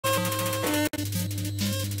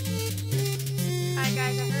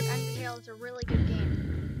is a really good game.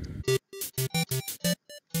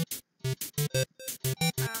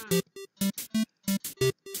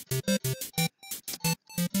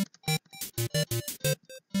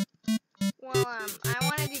 I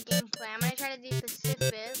want to do gameplay. I'm gonna try to do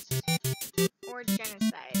pacifist or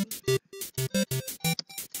genocide.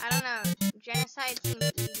 I don't know. Genocide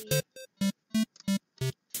seems easy.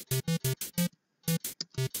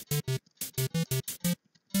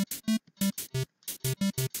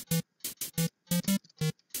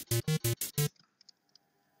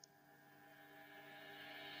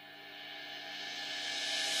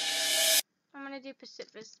 I'm gonna do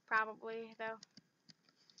pacifist probably though.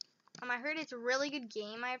 I heard it's a really good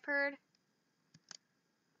game. I've heard.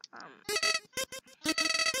 Well,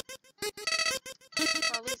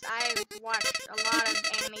 at least I've watched a lot of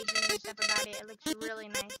animations and stuff about it. It looks really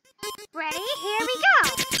nice. Ready? Here we go!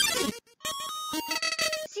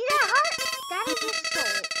 See that heart? That is your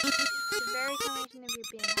soul. The very foundation of your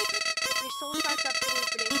being. Your soul starts off fully,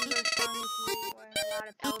 but it can grow strong with you. Or a lot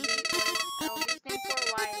of LV. What does LV stand for?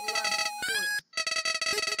 Why? Love, of course.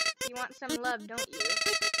 You want some love, don't you?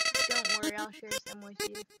 Don't worry, I'll share some with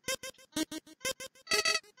you. I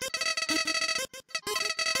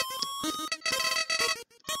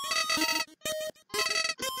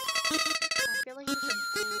feel like these are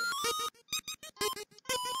blue.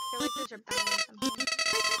 I feel like those are bad or something.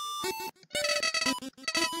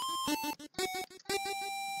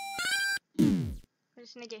 I'm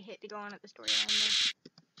just gonna get hit to go on at the storyline there.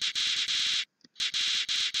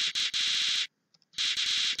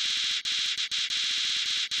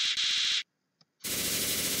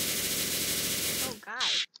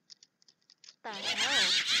 What the hell?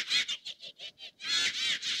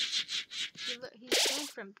 He's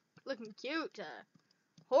changed from looking cute to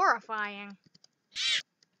horrifying.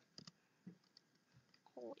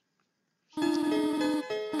 Holy. I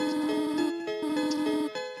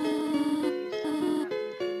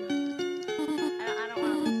don't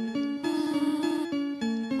want to listen.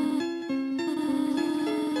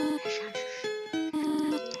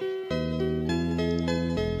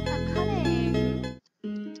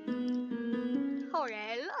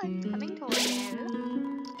 I'm coming toward you.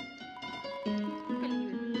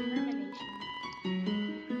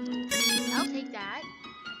 I'll take that.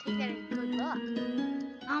 I'll take that as good luck.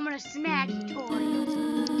 I'm gonna smack you, Toriel.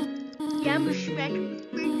 Yeah, I'm gonna smack you.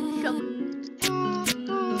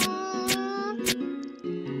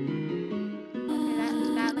 Okay,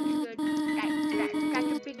 that looks good. That's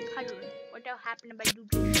a big color. What the hell happened if I do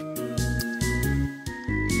this?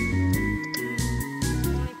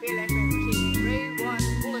 Only feel like I'm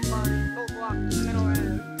bullet bars, go block, middle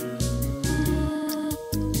road.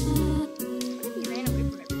 What if he ran away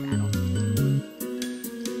from every battle?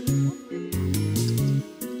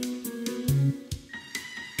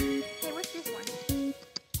 Hey, what's this one?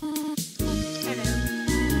 Hello.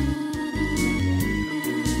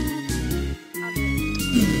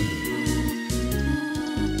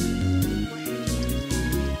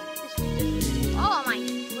 Oh my,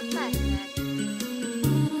 what's that?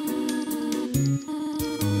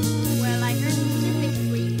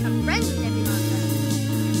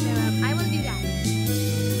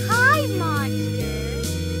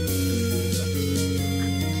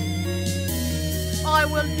 I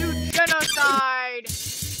will do genocide!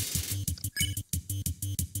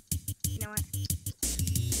 You know what?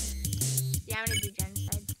 Yeah, I'm gonna do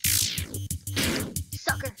genocide.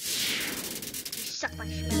 Sucker! You suck my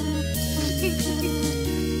smell.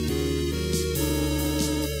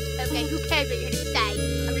 Okay, who cares what you're gonna say?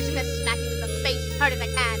 I'm just gonna smack you in the face as hard as I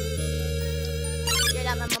can. Get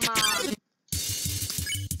out of my mama.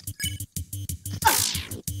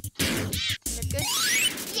 That good?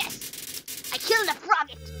 Yes! I killed a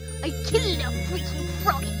frogget! I killed a freaking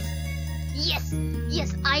frogget! Yes!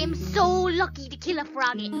 Yes, I am so lucky to kill a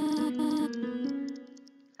frogget!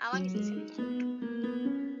 How long is this gonna take?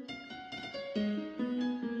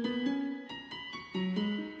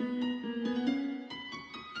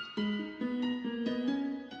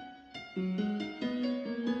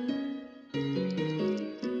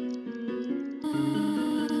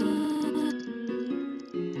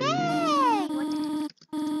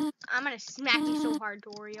 I'm gonna smack you so hard,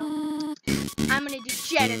 Toriel. I'm gonna do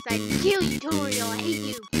genocide and kill you, Toriel. I hate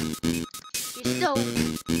you. You're so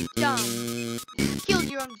dumb. You killed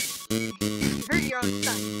your own. You hurt your own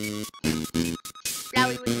son.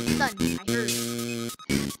 Flowey was his son, I heard.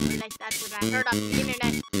 Or like that's what I heard on the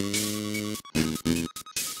internet.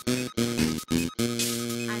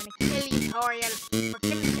 I'm gonna kill you, Toriel,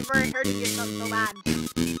 for hurting yourself so bad.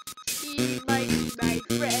 You might be my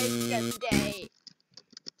friend someday.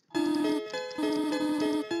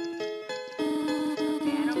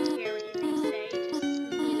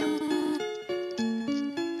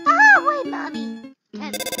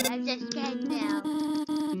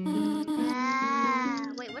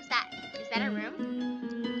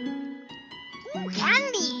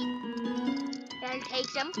 gonna take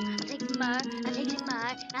some. I'll take some more. I'll take some more.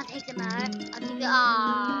 I'll take some more. I'll take the.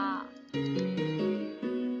 Aww. Okay.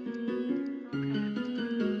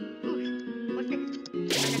 Ooh, what's this?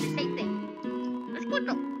 Another safe thing. Let's go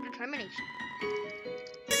to determination.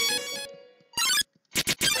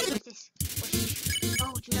 Wait, what's this? What's this?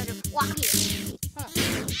 Oh, it's another froggy. Huh.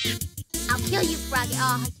 I'll kill you, froggy.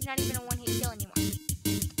 Oh, you're not even a one-hit kill anymore.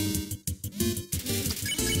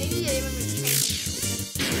 Maybe you even changed.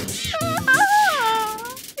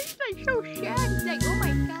 He's like so sad. He's like, oh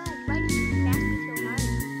my god, why did you smack me so hard?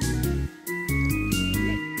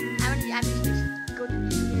 Okay, I'm just gonna go to the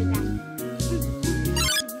bathroom.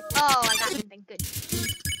 Oh, I got something good.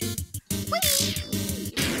 Whee!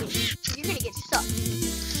 You're gonna get sucked.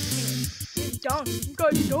 Don't. You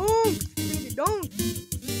guys don't. You don't.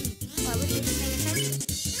 Oh, I wasn't even paying attention.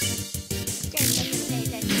 Scared I wasn't paying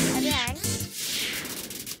attention. Again.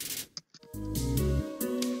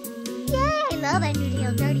 Yay! I love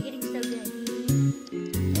Undertale. It's already getting so good.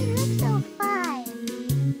 It looks so fun.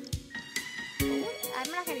 I'm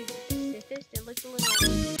not gonna resist this. It looks a little.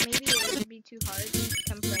 Maybe it would be too hard to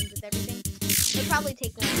become friends with everything. It'll probably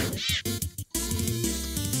take longer.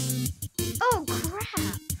 Oh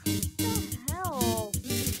crap!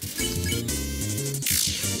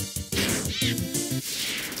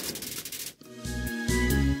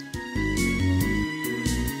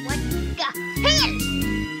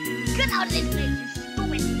 Get out of this place, you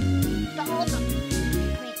stupid dog! Come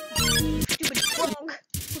here, stupid frog!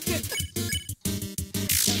 That's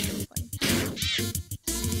so funny.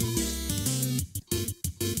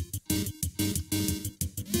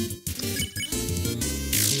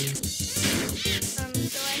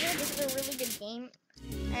 So I heard this is a really good game.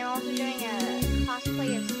 I'm also doing a cosplay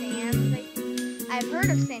of Sans. Like, I've heard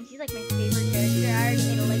of Sans. He's like my favorite character. I already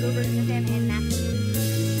made a Lego version of him and Max.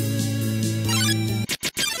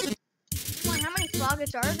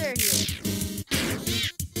 Froggets are there here? I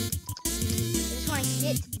just want to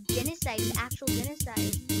get to the genocide, the actual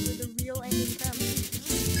genocide, where the real ending comes.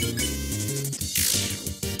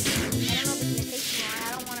 I don't know if it's gonna take too long. I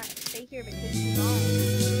don't want to stay here if it takes too long.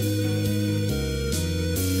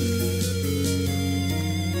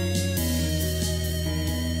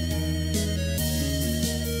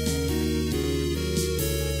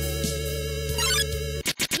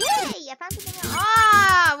 Yay! I found something else.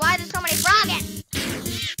 Ah! Why are there so many froggets?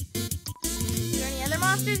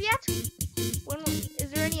 Monsters yet? Is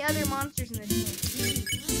there any other monsters in this game?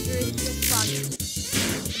 Or is it just monsters?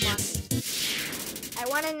 I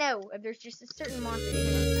want to know if there's just a certain monster you're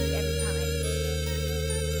going to see every time.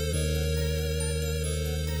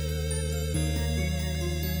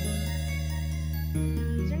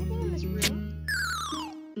 Is there anything in this room?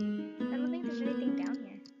 I don't think there's anything down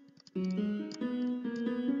here.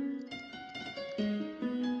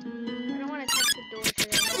 I don't want to touch the door so I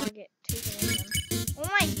don't want to get taken in them. Oh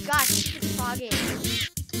my gosh, stupid foggy.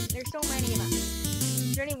 There's so many of them.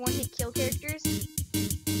 Is there any one-hit kill characters?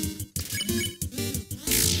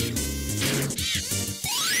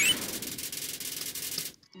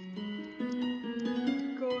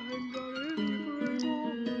 Go ahead and go in.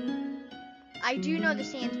 I do know the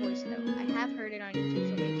Sans voice though. I have heard it on YouTube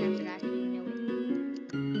so many times that I actually know it.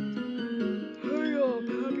 Hurry up,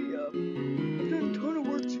 happy up. I've done a ton of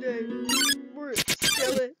work today. We're a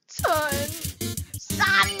skeleton.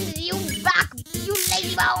 Sans, you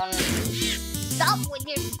lazy bone! Stop with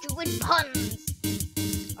your stupid puns,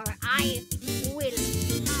 or I,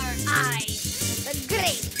 the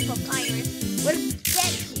great papyrus, will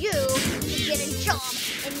get you to get a job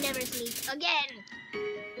and never sleep again.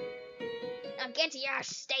 Now get to your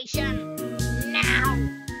station now.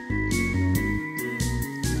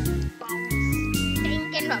 Bones,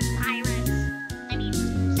 stinking papyrus. I mean,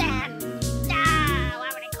 Sans. Why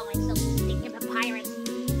would I call myself stinking papyrus?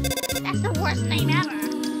 That's the worst name ever.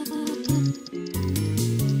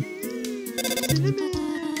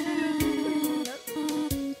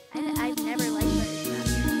 I've never liked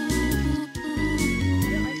butterscotch. I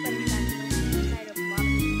don't like butterscotch unless it's inside of lava.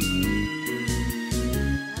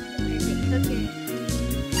 That's the perfect cookie.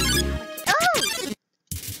 Oh!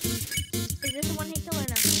 Is this a one-hit kill or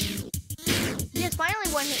no? Yes, finally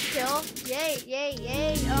one-hit kill. Yay, yay,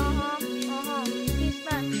 yay. This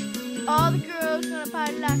much. All the girls gonna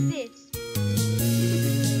party like this.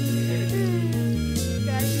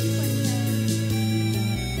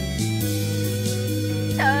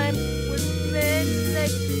 Time when men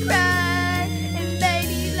like to cry and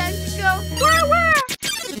babies like to go wah-wah.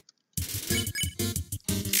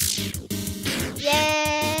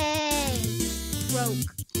 Yay!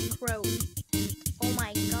 Croak. Oh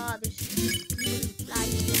my god, there's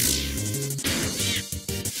flying.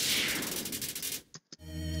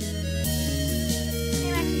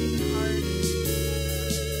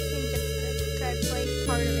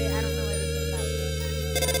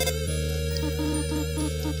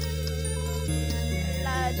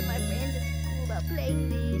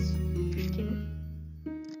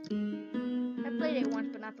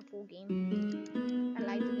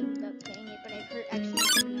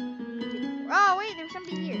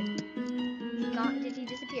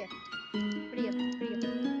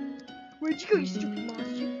 go, you stupid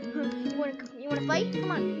monster. You wanna fight?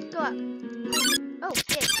 Come on, go out. Oh,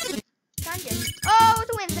 shit. Sanjay. Oh,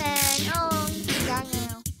 the Winston. Oh, he's down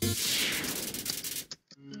now.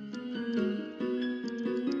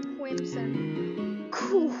 Whimson.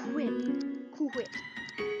 Cool whip. Cool whip.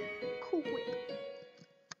 Cool whip.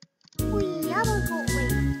 Wee, I will go away.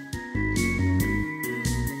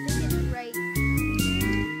 I think it's right.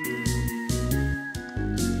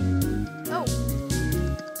 Oh.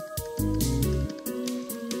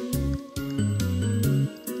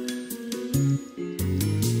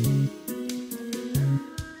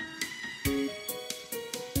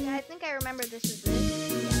 Yeah, I think I remember this is it.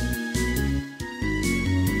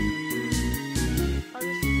 I'll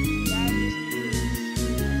just, yeah, I just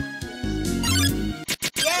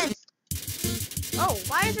yes! Oh,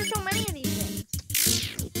 why is there so many of these things?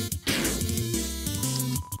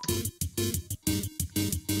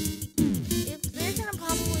 They're gonna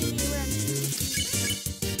probably be around.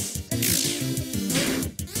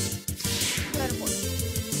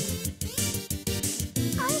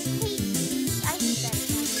 I hate that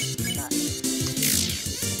kind of stuff.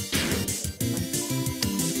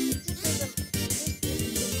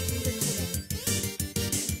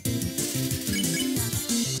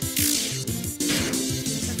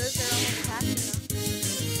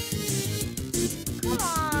 Come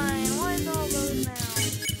on, what is all those now?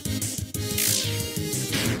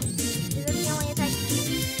 Is it the only attack?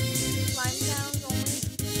 Slime sounds only?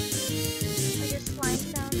 Or just slime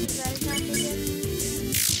sounds? Is that attack they get?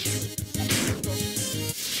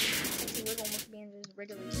 Actually, we're almost being just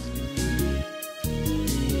regular sounds.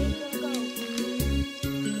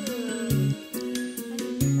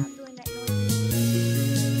 Stop doing that noise.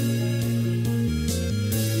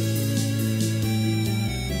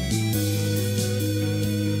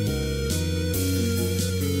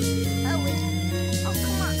 Oh, wait. Oh,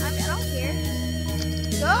 come on. I don't care.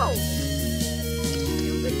 Go!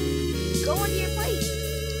 Stupid. Go into your place.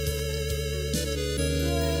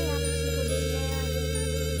 Okay, I'm just gonna go do that.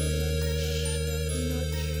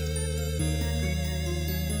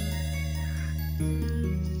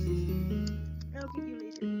 I'll give you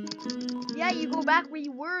later. Yeah, you go back where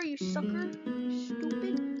you were, you sucker.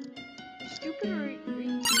 Stupid. You stupid or you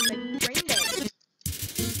like brain dead?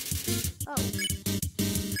 Oh.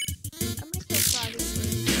 I'm gonna kill Froggy first.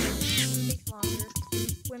 It takes longer.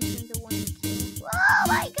 Winston's a one to kill. Oh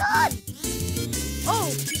my god! Oh,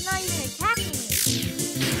 he's not even attacking me.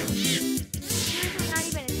 He's not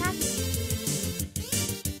even attacking me.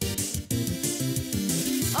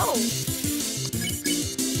 Oh!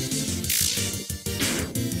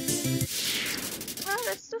 Oh,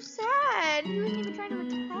 that's so sad. He wasn't even trying to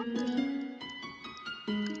attack me.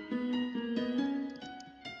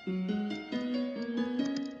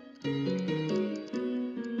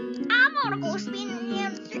 I'm gonna go spinning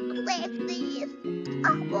around in circles after this. I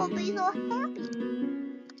won't be so happy.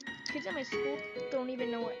 Kids at my school don't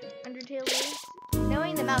even know what Undertale is.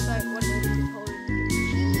 Knowing the mouse art, what it is totally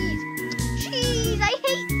cheese. Cheese! I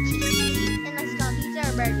hate cheese! And let's call pizza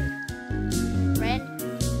or burger. Friend?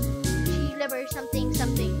 Cheese liver something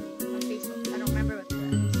something. On Facebook. I don't remember what that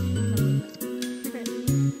is.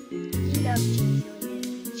 He loves cheese.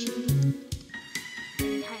 Cheese.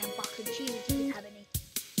 Any kind of box of cheese you can have any.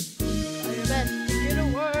 Try your best to get it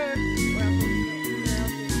work. Or else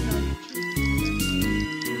you'll know cheese.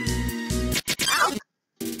 Ow!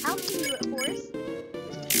 I'll give you a horse.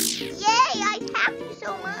 Yay! I have you so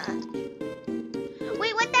much.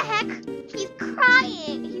 Wait, what the heck? He's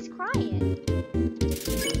crying. He's crying.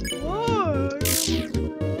 Why am I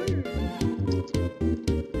crying?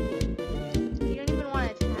 You don't even want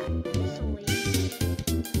to attack. You're so lazy.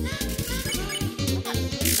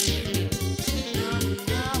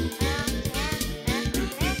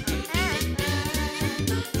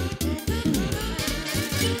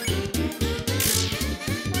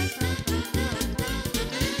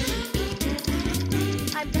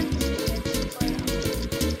 I've done this before.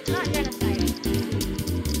 Not genocide.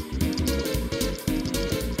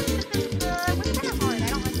 What's kind of hard? I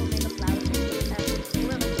don't like Omega Flowers. That's a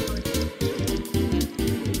little bit hard.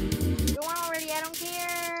 Go on already, I don't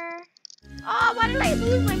care. Oh, why did I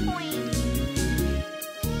lose my point?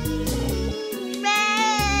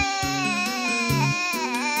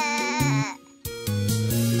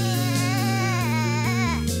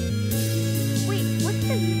 Wait, what's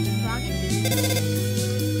the rocket team?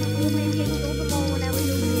 Oh, maybe I stole them all when I was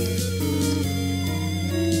over here.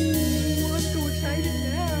 Ooh, I'm so excited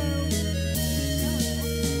now.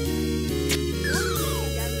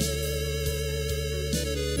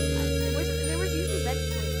 There was usually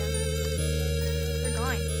vegetables down there. They're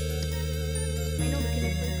gone.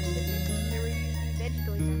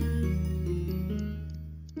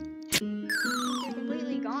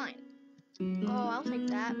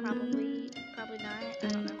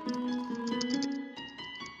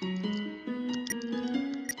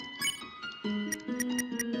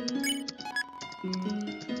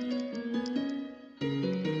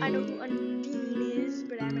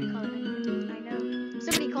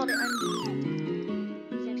 undying.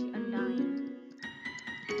 He's actually undying.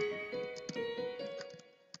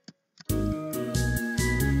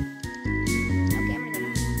 Okay, I'm gonna go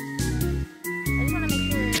now. I just want to make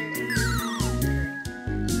sure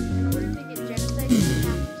in order to get genocide, you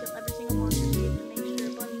have to kill every single monster. So you have to make sure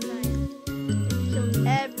a bunch of times that you kill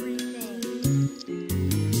everything.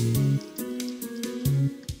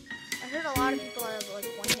 I heard a lot of people have like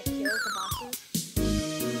one-hit kills the bosses.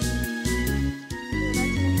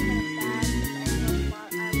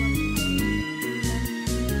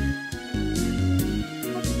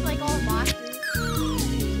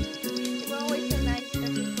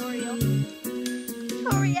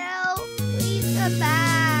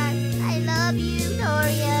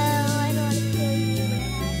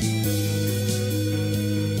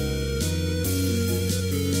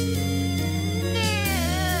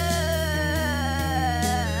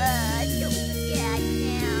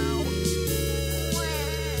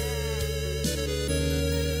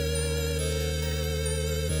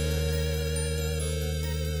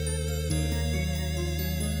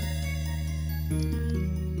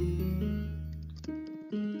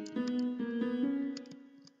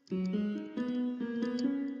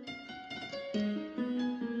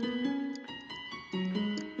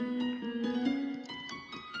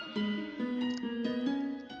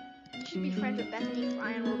 Friends with Bethany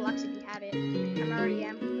Fry on Roblox if you have it. I already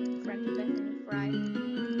am friends with Bethany Fry.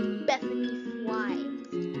 Bethany Fry.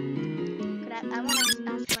 I want to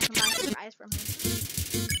ask if I can buy some fries from her.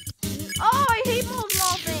 Oh, I hate those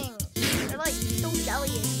small things. They're like so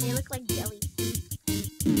jellyish. They look like jelly.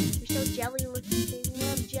 They're so jelly looking. They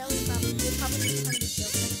love jelly probably. They probably need tons of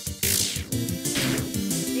jelly.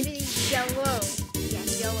 Maybe they need jello. Yeah,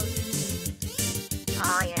 jello.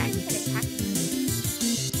 Oh, you're not even gonna attack me.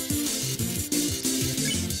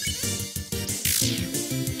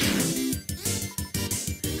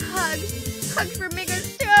 Hugs for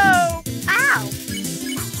Megas too! Ow!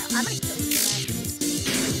 I'm gonna kill you for that.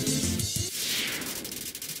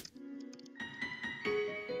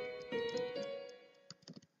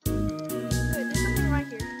 Wait, there's something right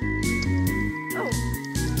here. Oh!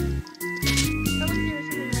 I wish there was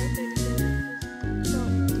something right there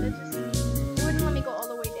because it wouldn't let me go all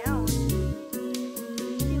the way down.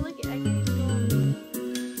 See, look, I can't even go all the way.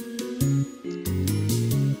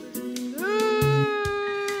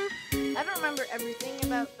 I don't remember everything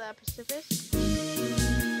about the Pacific.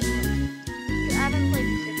 I haven't played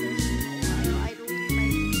Pacific in a while. I deleted my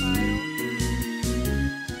file.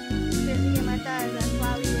 Because again, my dad, that's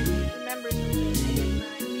why we would remember something. I get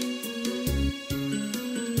mad.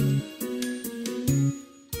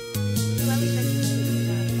 So at least I can see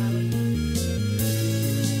that file.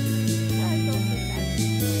 I don't think that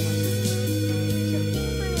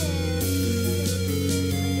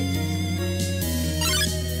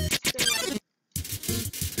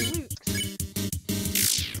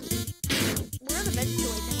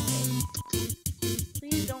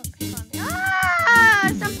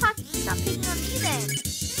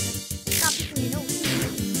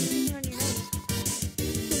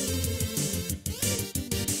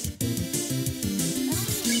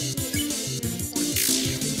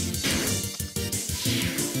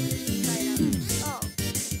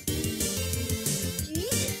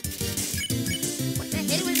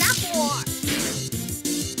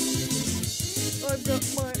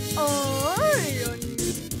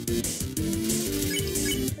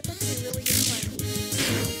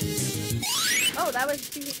was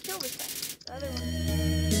to kill this time. The other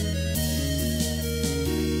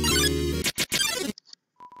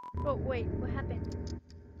one. Oh, wait, what happened?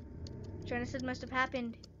 Genocide must have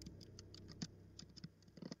happened.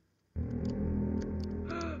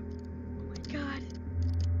 Oh my god.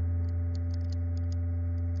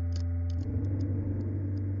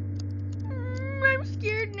 I'm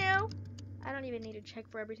scared now. I don't even need to check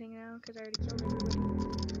for everything now because I already killed everybody.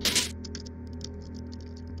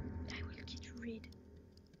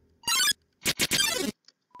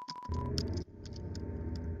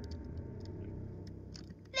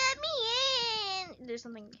 There's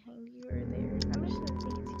something behind you or there. I'm just gonna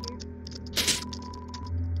think it's here.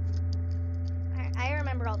 I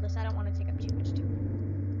remember all this. I don't want to take up too much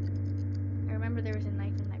time. I remember there was a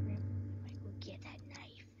knife in that room. I'm gonna go get that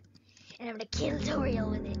knife. And I'm gonna kill Toriel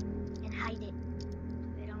with it. And hide it.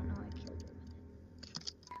 They don't know I killed her with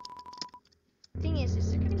it. Thing is,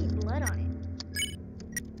 there's gonna be blood on it.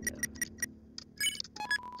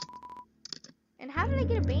 And how did I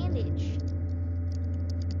get a bandage?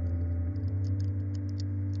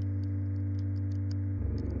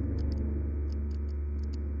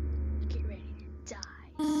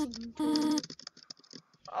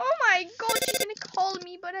 Oh my god, she's gonna call called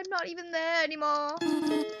me, but I'm not even there anymore.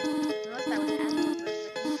 Unless that was happening for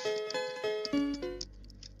a second.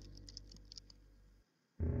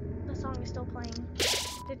 The song is still playing.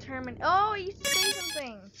 Determined. Oh, I used to say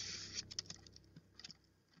something.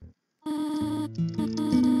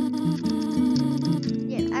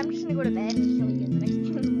 Yeah, I'm just gonna go to bed and kill you the next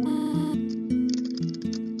thing in the morning.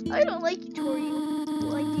 I don't like you, Tori.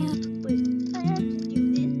 Well, I do, but I have to do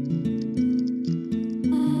this.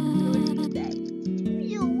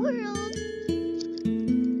 Real world.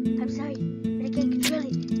 I'm sorry, but I can't control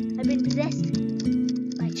it. I've been possessed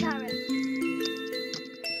by Chara.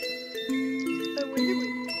 I wonder what.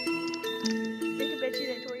 I can bet you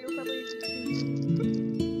that Tori will probably.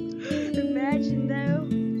 Imagine though.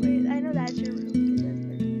 Wait, I know that's your room because that's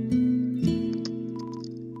there.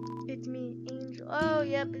 It's me, Angel. Oh,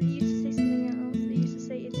 yep. They used to say something else. They used to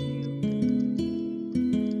say it's you.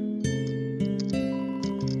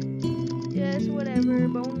 Yes, whatever.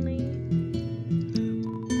 Bonely.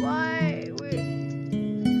 Why? Wait.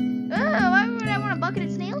 Oh, why would I want a bucket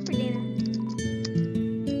of snails for dinner?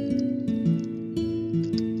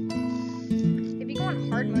 If you go on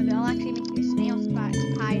hard mode, I'll actually make you a snail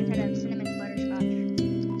pie instead of cinnamon butterscotch.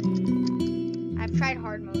 I've tried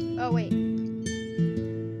hard mode. Oh, wait.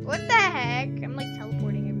 What the heck? I'm like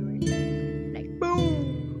teleporting everywhere. Like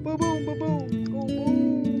boom, boom, boom, boom, boom, go boom.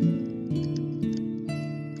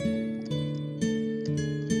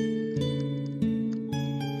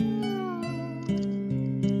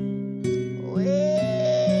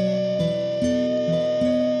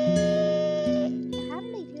 How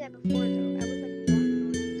did I do that before though? I was like walking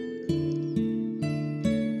around.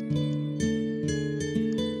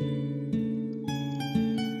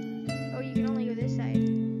 Oh, you can only go this side.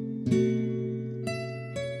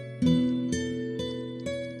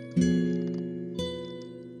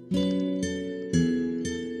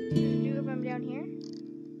 Down here.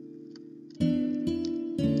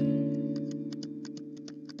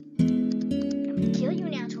 I'm gonna kill you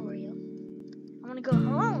now, Toriel. I wanna go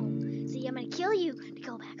home. See, I'm gonna kill you to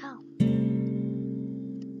go back home.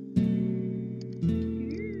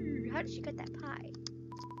 Ooh, how did you get that pie?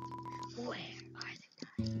 Where are the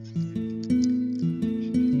pies?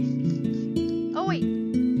 Oh wait.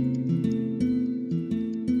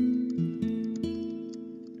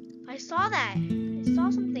 I saw that. I saw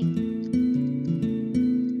something.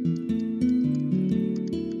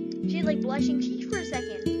 Like blushing cheeks for a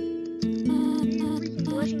second. Freaking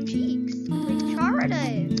blushing cheeks. Like Chara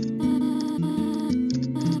does.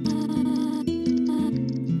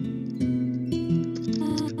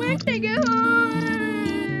 Where can I go?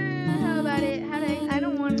 How about it? I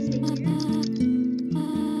don't want to stay here.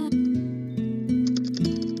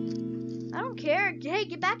 I don't care. Hey,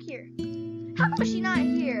 get back here. How come is she not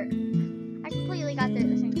here? I completely got there at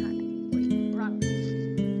the same time. Wait, wrong.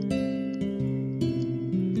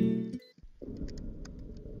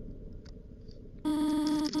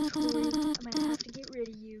 I'm gonna have to get rid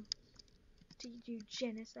of you to do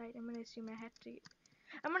genocide. I'm gonna assume I have to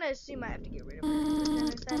get rid of her for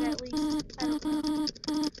genocide at least. I don't know.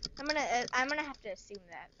 I'm gonna have to assume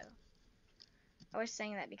that though. I was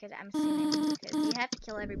saying that because I'm assuming because you have to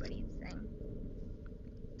kill everybody in this thing.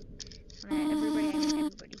 Everybody.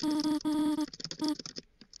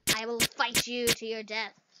 I will fight you to your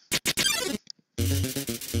death.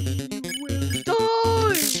 You will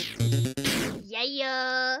die.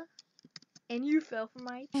 Yeah. And you fell for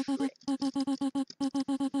my trick.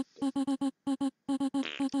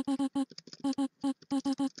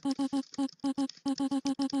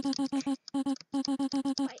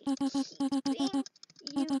 By keeping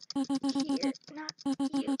you here, not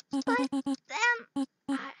you, but them.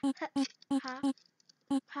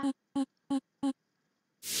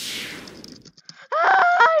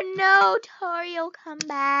 Oh no, Toriel, come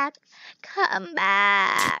back. Come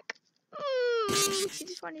back. She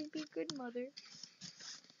just wanted to be a good mother.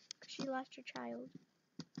 She lost her child.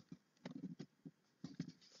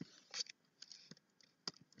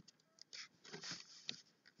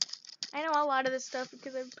 I know a lot of this stuff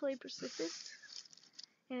because I've played Persistence.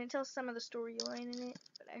 And it tells some of the storyline in it.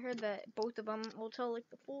 But I heard that both of them will tell like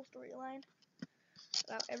the full storyline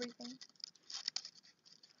about everything.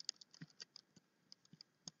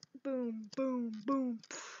 Boom, boom, boom.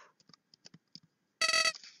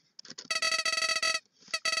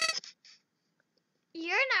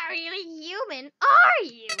 You're not really human, are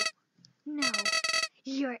you? No,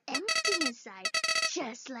 you're empty inside,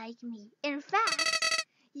 just like me. In fact,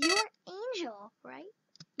 you're Angel, right?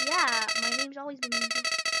 Yeah, my name's always been Angel.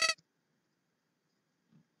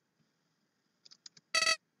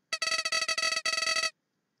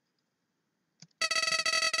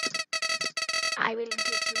 I I will hit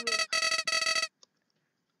you with.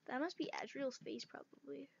 That must be Azriel's face,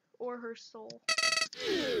 probably. Or her soul.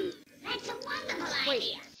 That's a wonderful Wait,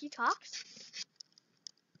 idea. he talks?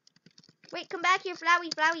 Wait, come back here, Flowey,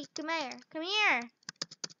 Flowey. Come here. Come here.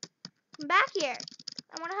 Come back here.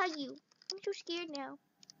 I want to hug you. I'm so scared now.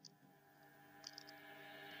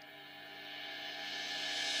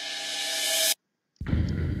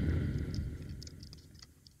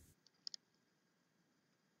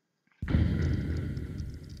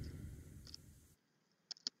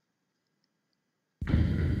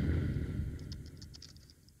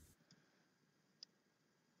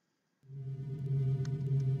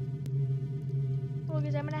 Well,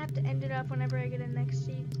 because I'm going to have to end it off whenever I get a next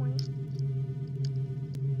save point.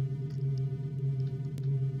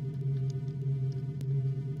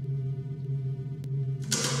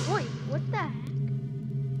 Boy, what the heck?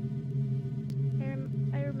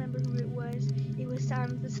 I remember who it was. It was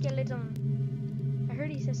Sans the skeleton. I heard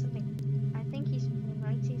he said something. I think he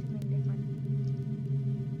might say something different.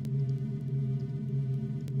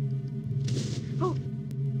 Oh!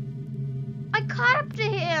 I caught up to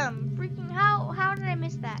him! Freaking how did I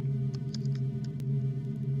miss that?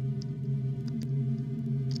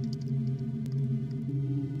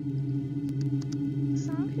 The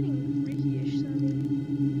song's getting freaky-ish sounding.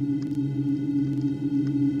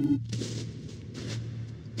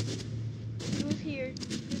 Who's here?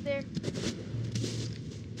 Who's there?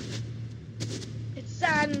 It's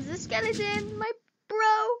Sans the skeleton, my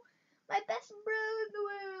bro! My best bro in the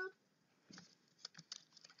world!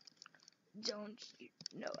 Don't you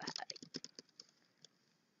know how to...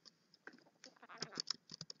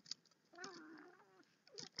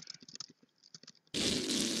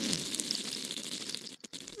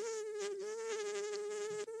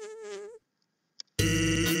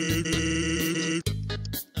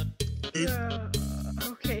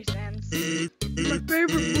 Okay, Sans. My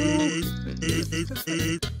favorite bro!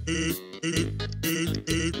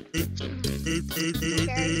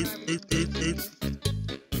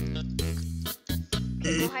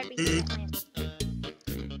 Okay, go hide behind that lamp.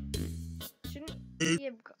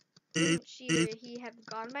 Shouldn't he have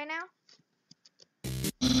gone by now?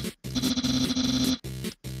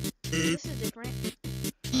 This is different.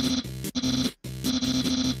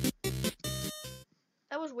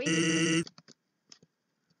 That was way different.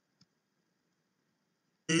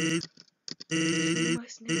 You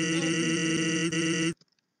must know.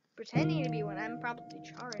 Pretending to be one, I'm probably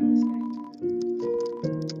charring this guy.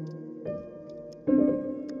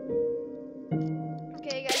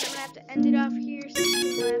 Okay, guys, I'm gonna have to end it off here.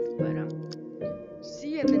 Something left, but see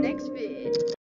you in the next vid.